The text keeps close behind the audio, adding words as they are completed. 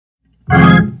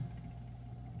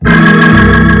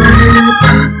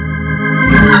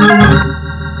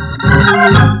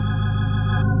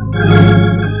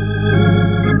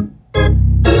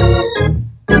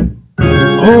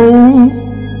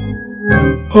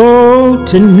Oh,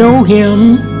 to know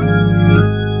him.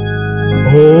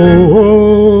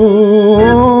 Oh,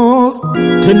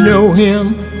 to know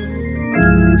him.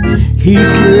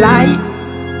 He's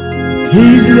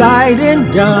light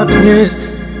in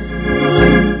darkness.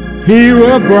 He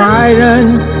will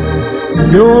brighten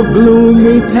your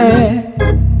gloomy path.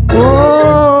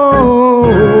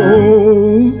 Oh,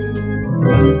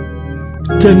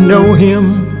 to know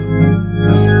him.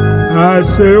 I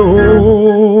say,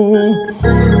 oh,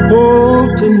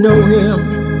 to know him.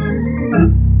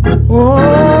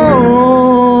 Oh,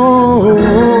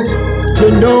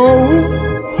 to know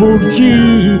who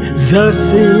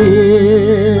Jesus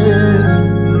is.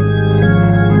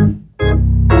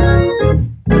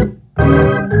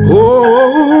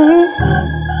 Oh,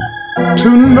 to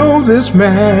know this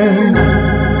man.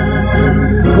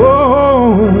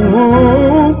 Oh,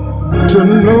 to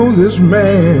know this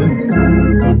man.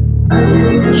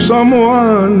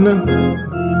 Someone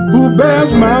who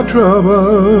bears my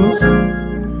troubles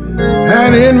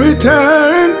and in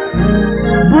return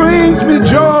brings me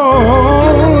joy.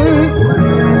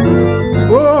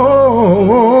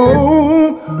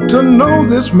 Oh, to know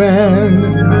this man.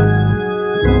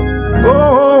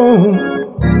 Oh,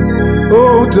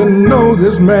 to know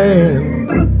this man.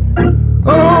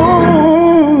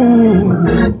 Oh,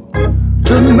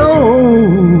 to know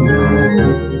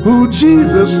who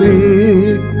Jesus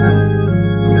is.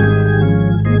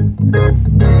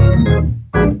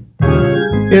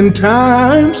 In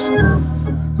times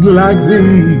like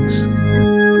these,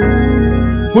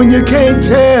 when you can't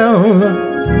tell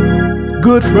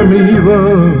good from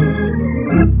evil,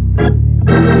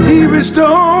 He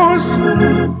restores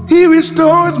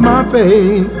my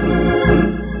faith.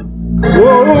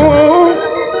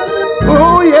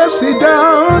 Oh, yes, He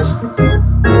does.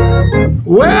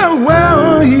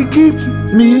 Well, He keeps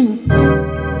me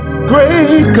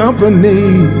great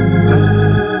company.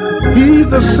 He's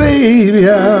the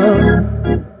Savior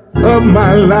of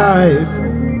my life.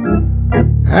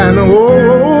 And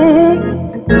oh,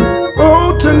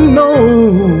 to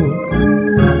know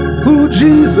who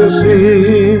Jesus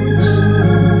is.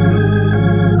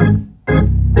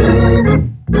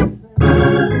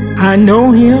 I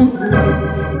know him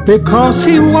because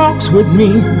he walks with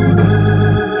me,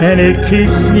 and it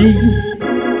keeps me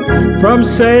from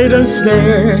Satan's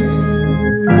snare.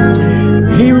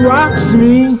 He rocks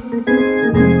me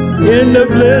in the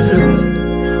blizzard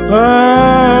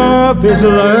of his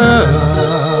love.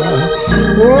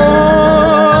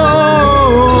 Oh,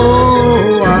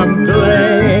 I'm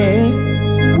glad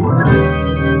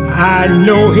I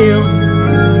know him.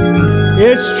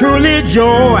 It's truly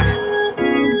joy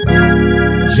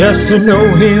just to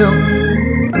know him.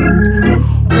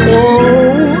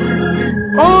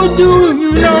 Oh, do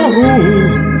you know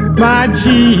who my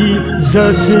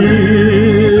Jesus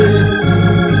is?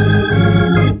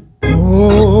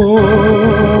 Oh,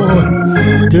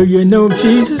 do you know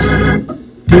Jesus?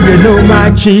 Do you know my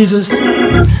Jesus?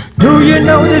 Do you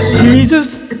know this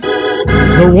Jesus?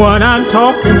 The one I'm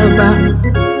talking about.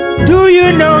 Do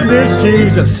you know this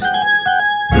Jesus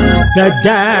that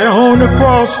died on the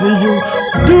cross for you?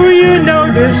 Do you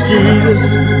know this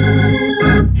Jesus?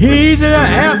 He's the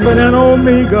Alpha and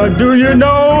Omega. Do you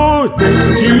know this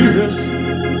Jesus?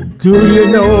 Do you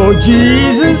know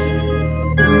Jesus?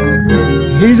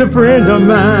 He's a friend of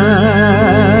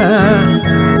mine.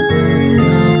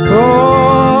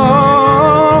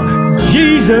 Oh,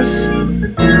 Jesus,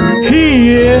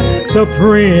 He is a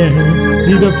friend.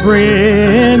 He's a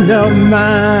friend of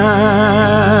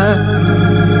mine.